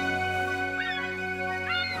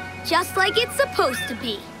 Just like it's supposed to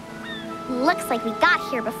be. Looks like we got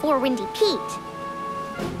here before Windy Pete.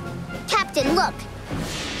 Captain, look.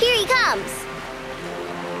 Here he comes.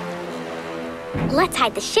 Let's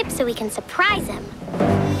hide the ship so we can surprise him.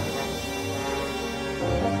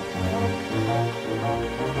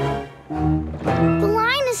 The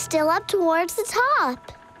line is still up towards the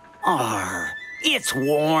top. It's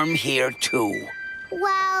warm here, too.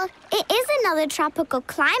 Well, it is another tropical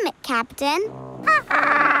climate, Captain.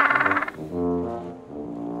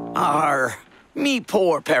 Me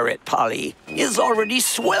poor parrot Polly is already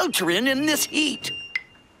sweltering in this heat.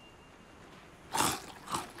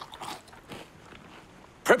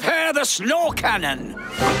 Prepare the snow cannon.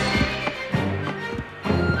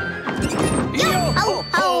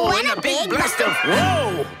 Yo-ho-ho, and a big blast of...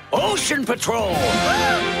 Whoa! Ocean Patrol!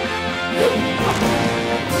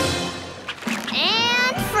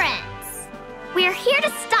 And friends, we're here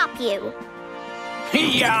to stop you.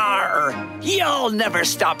 Yar! You'll never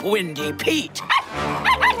stop Windy Pete.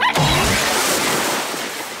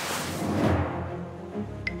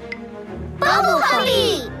 Bubble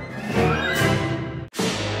Puppy!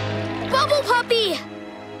 Bubble Puppy!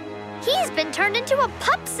 He's been turned into a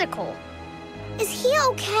popsicle. Is he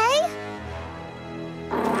okay?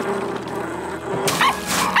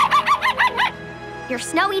 Your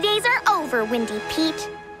snowy days are over, Windy Pete.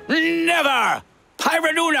 Never!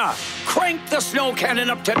 Pyraduna, crank the snow cannon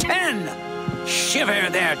up to 10. Shiver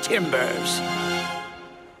their timbers.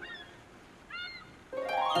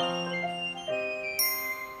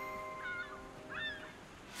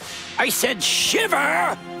 I said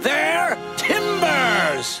shiver their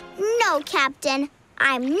timbers. No, Captain.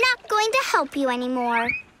 I'm not going to help you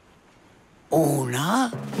anymore.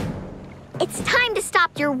 Una? It's time to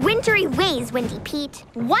stop your wintry ways, Windy Pete,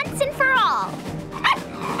 once and for all.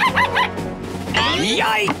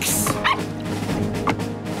 Yikes!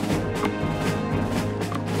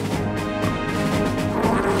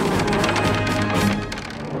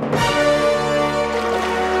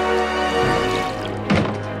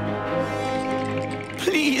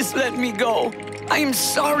 Please let me go. I am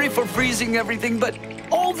sorry for freezing everything, but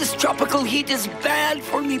all this tropical heat is bad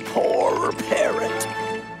for me poor parrot.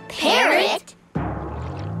 Parrot?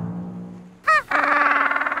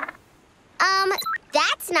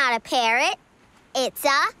 That's not a parrot. It's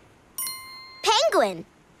a penguin.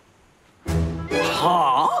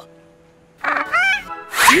 Huh?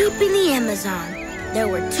 Deep in the Amazon, there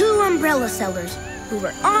were 2 umbrella sellers who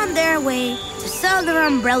were on their way to sell their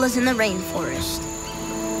umbrellas in the rainforest.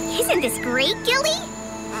 Isn't this great, Gilly?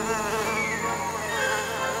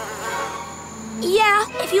 Yeah,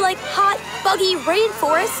 if you like hot, buggy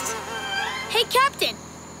rainforests. Hey, Captain,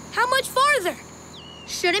 how much farther?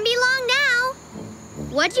 Shouldn't be long now.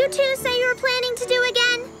 What'd you two say you were planning to do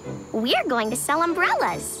again? We're going to sell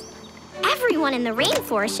umbrellas. Everyone in the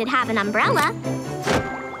rainforest should have an umbrella.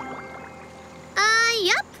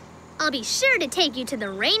 Yep. I'll be sure to take you to the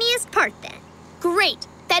rainiest part then. Great.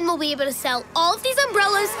 Then we'll be able to sell all of these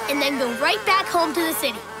umbrellas and then go right back home to the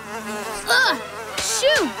city.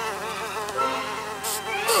 Shoo!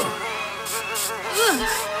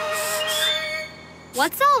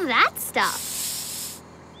 What's all that stuff?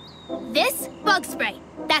 This, bug spray.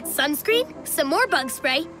 That's sunscreen, some more bug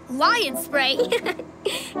spray, lion spray.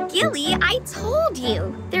 Gilly, I told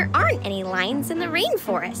you. There aren't any lions in the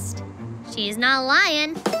rainforest. She's not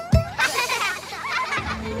lying.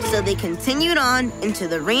 So they continued on into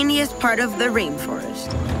the rainiest part of the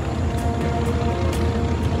rainforest.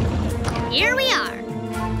 Here we are.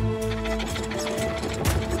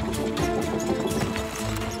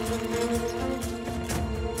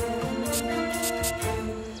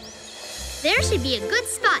 There should be a good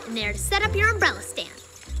spot in there to set up your umbrella stand.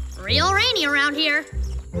 Real rainy around here.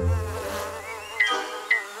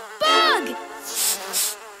 Bug!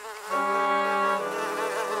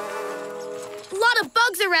 A lot of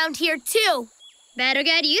bugs around here, too. Better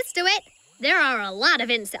get used to it. There are a lot of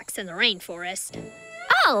insects in the rainforest.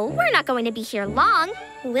 Oh, we're not going to be here long.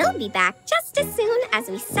 We'll be back just as soon as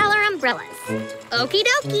we sell our umbrellas. Okie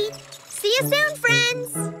dokie. See you soon,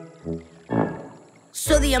 friends.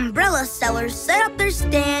 So the umbrella sellers set up their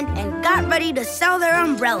stand and got ready to sell their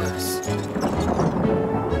umbrellas.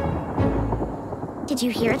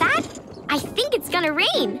 Did you hear that? I think it's gonna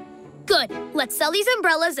rain. Good. Let's sell these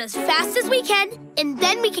umbrellas as fast as we can, and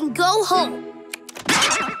then we can go home.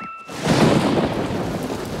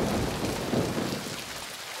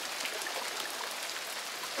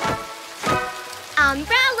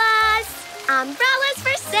 Umbrellas! Umbrellas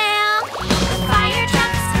for sale! Fire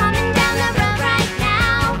truck's coming down the road right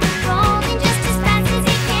now, rolling just as fast as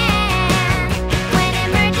it can. When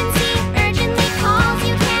emergency urgently calls,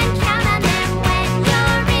 you can count on them when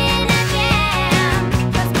you're in a jam.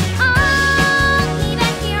 'Cause we all need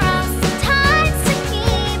a hero sometimes to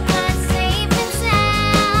keep us safe and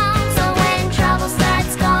sound. So when trouble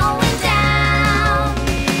starts going down,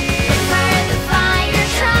 look for the fire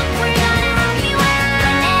truck. We're gonna help you out.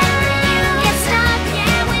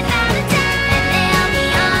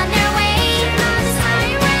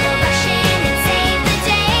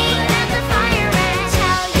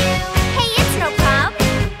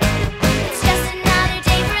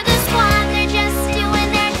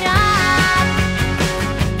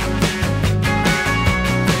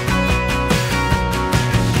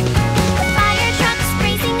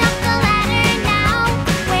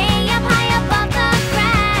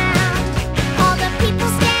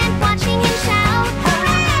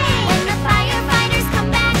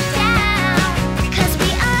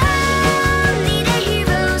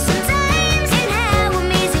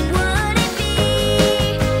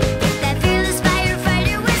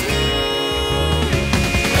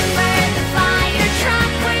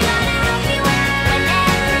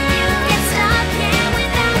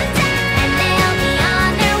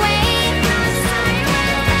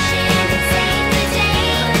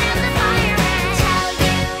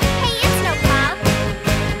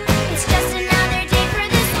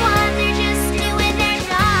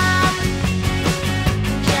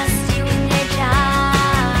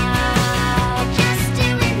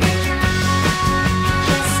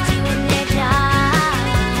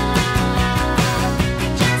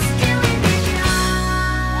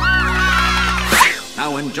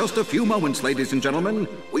 In just a few moments, ladies and gentlemen,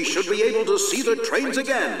 we should be able to see the trains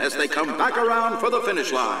again as they come back around for the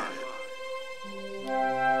finish line.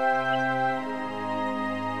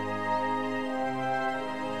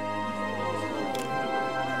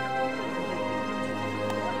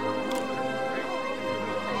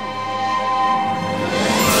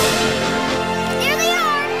 Here they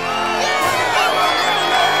are!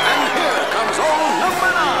 And here comes old number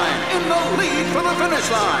 9 in the lead for the finish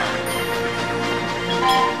line.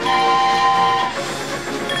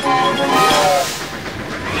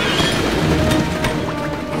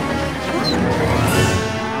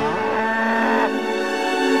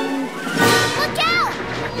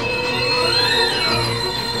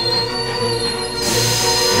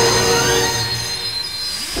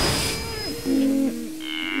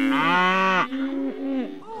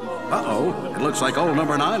 Uh-oh, it looks like old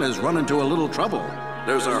number 9 has run into a little trouble.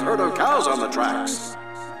 There's a herd of cows on the tracks.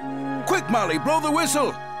 Quick, Molly, blow the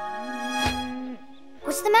whistle.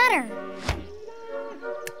 What's the matter?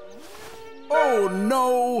 Oh,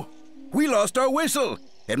 no. We lost our whistle.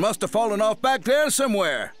 It must have fallen off back there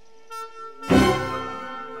somewhere.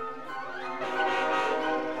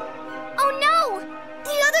 Oh, no!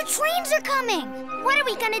 The other trains are coming! What are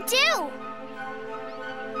we gonna do?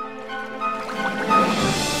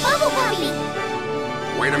 Bubble Puppy!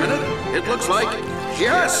 Wait a minute. It looks like,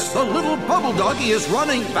 yes, the little bubble doggy is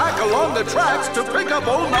running back along the tracks to pick up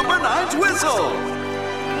old number 9's whistle.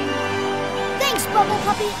 Thanks, Bubble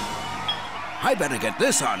Puppy. I better get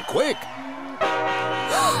this on quick.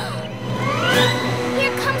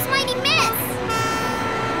 Here comes Mighty Miss.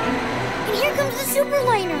 And here comes the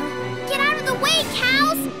Superliner. Get out of the way,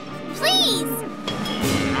 cows! Please!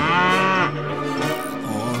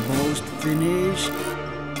 Almost finished.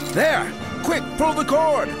 There! Quick, pull the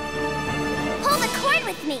cord! Pull the cord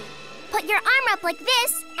with me. Put your arm up like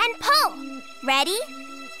this and pull. Ready?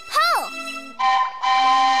 Pull!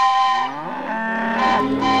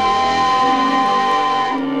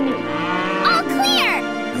 All clear!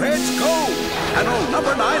 Let's go! And old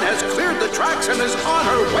number 9 has cleared the tracks and is on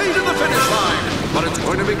her way to the finish line. But it's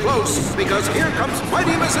going to be close, because here comes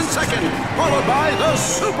Mighty Miss in second, followed by the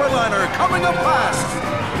Superliner coming up fast.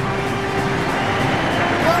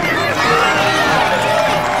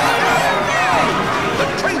 The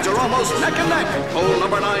trains are almost neck and neck. Old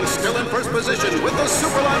number 9 still in first position with the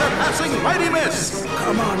Superliner passing Mighty Miss.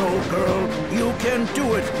 Come on, old girl. You can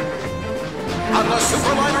do it. And the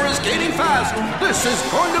Superliner is gaining fast. This is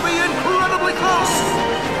going to be incredibly close.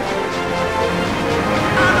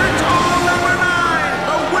 And it's old number 9,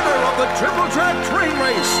 the winner of the triple track train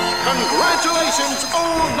race. Congratulations,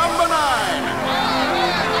 old number 9.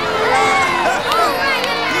 All right.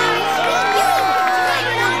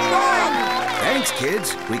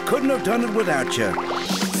 kids. We couldn't have done it without you.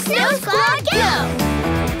 Snow Squad, go!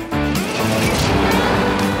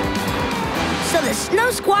 So the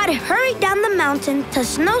Snow Squad hurried down the mountain to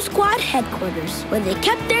Snow Squad headquarters, where they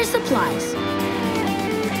kept their supplies.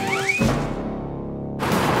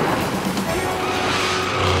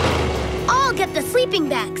 I'll get the sleeping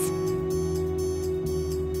bags.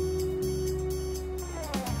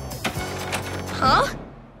 Huh?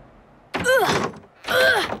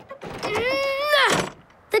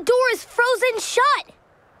 The door is frozen shut.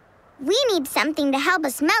 We need something to help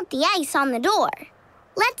us melt the ice on the door.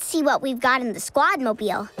 Let's see what we've got in the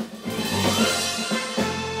Squadmobile.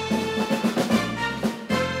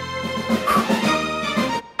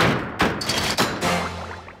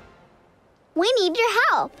 We need your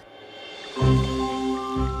help.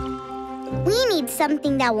 We need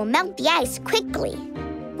something that will melt the ice quickly.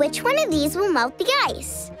 Which one of these will melt the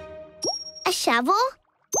ice? A shovel?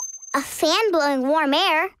 A fan blowing warm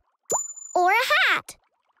air? Or a hat?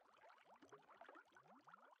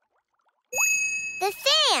 The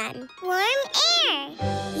fan. Warm air.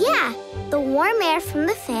 Yeah, the warm air from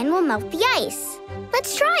the fan will melt the ice.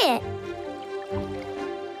 Let's try it.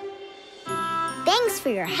 Thanks for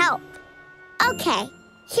your help. Okay,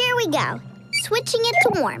 here we go. Switching it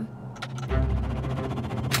to warm.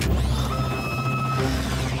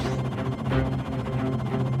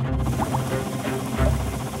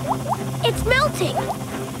 It's melting.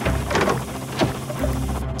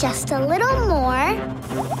 Just a little more.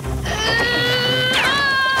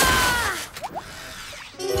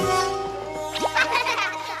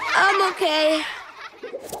 I'm okay.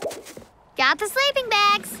 Got the sleeping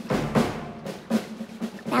bags.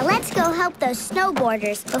 Now let's go help those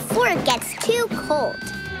snowboarders before it gets too cold.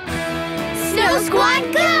 Snow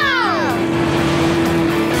Squad, go!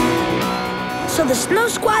 So the Snow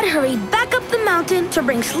Squad hurried back up the mountain to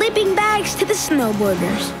bring sleeping bags to the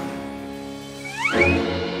snowboarders.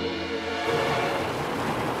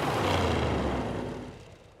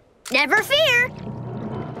 Never fear.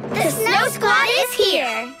 The Snow Squad is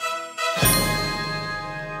here.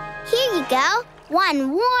 Here you go.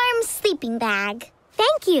 One warm sleeping bag.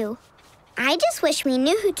 Thank you. I just wish we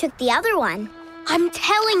knew who took the other one. I'm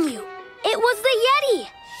telling you, it was the Yeti.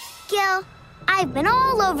 Gil, I've been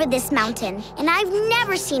all over this mountain, and I've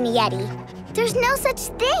never seen a Yeti. There's no such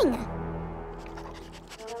thing.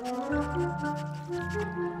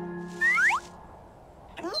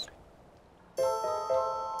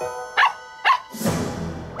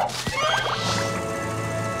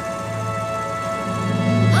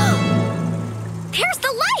 There's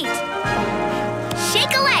the light!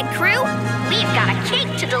 Shake a leg, crew. We've got a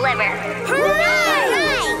cake to deliver.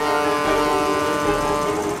 Hooray!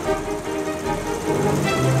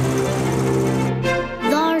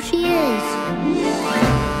 There she is.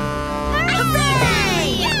 Hooray!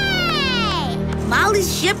 Yay!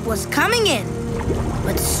 Molly's ship was coming in,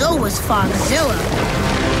 but so was Fogzilla.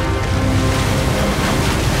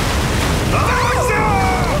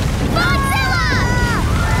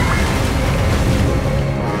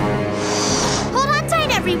 Hold on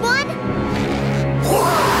tight, everyone.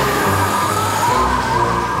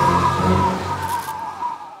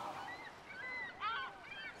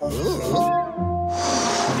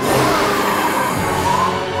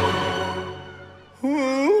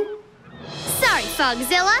 Sorry,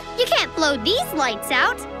 Fogzilla. You can't blow these lights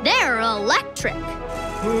out. They're electric.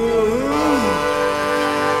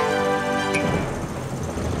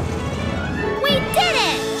 We did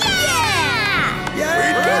it! Yeah!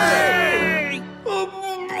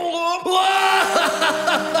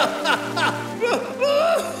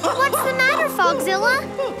 What's the matter, Fogzilla?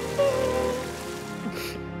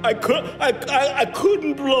 I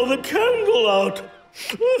couldn't blow the candle out.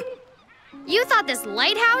 You thought this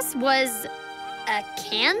lighthouse was a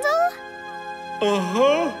candle?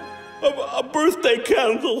 Uh-huh. A birthday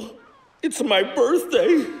candle. It's my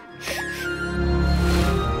birthday.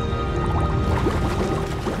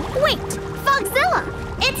 Wait, Fogzilla!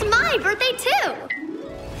 It's my birthday too!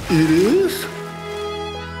 It is?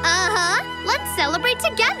 Uh-huh. Let's celebrate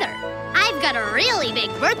together. I've got a really big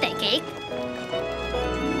birthday cake.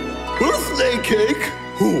 Birthday cake?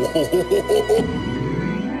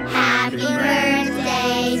 Happy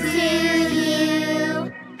birthday to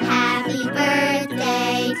you. Happy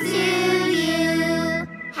birthday to you.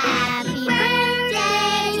 Happy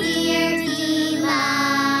birthday, dear Dima.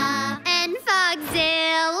 And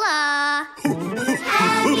Fogzilla.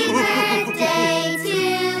 Happy birthday to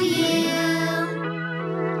you.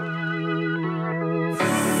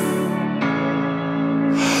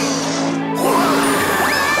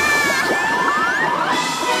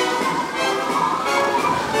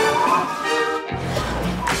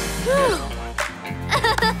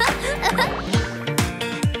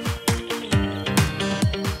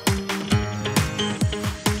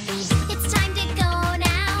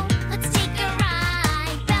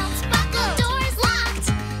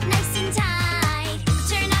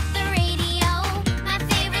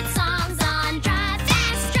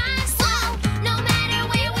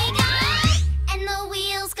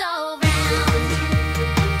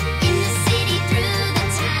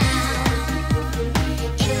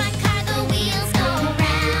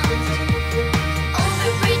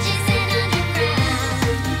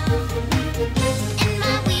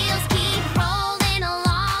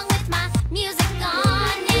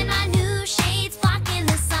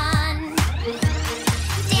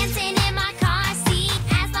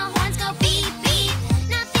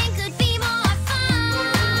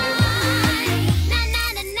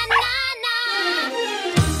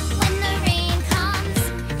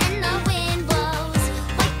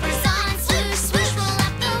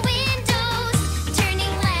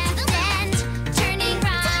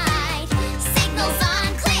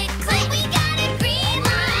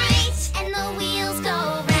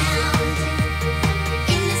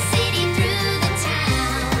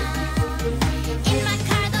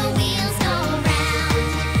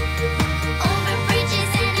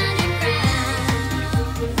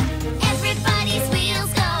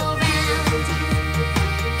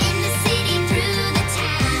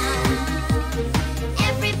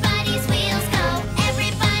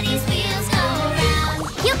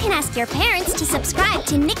 Ask your parents to subscribe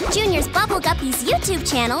to Nick Jr.'s Bubble Guppies YouTube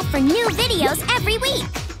channel for new videos every week.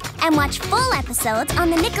 And watch full episodes on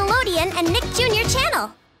the Nickelodeon and Nick Jr.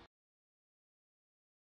 channel.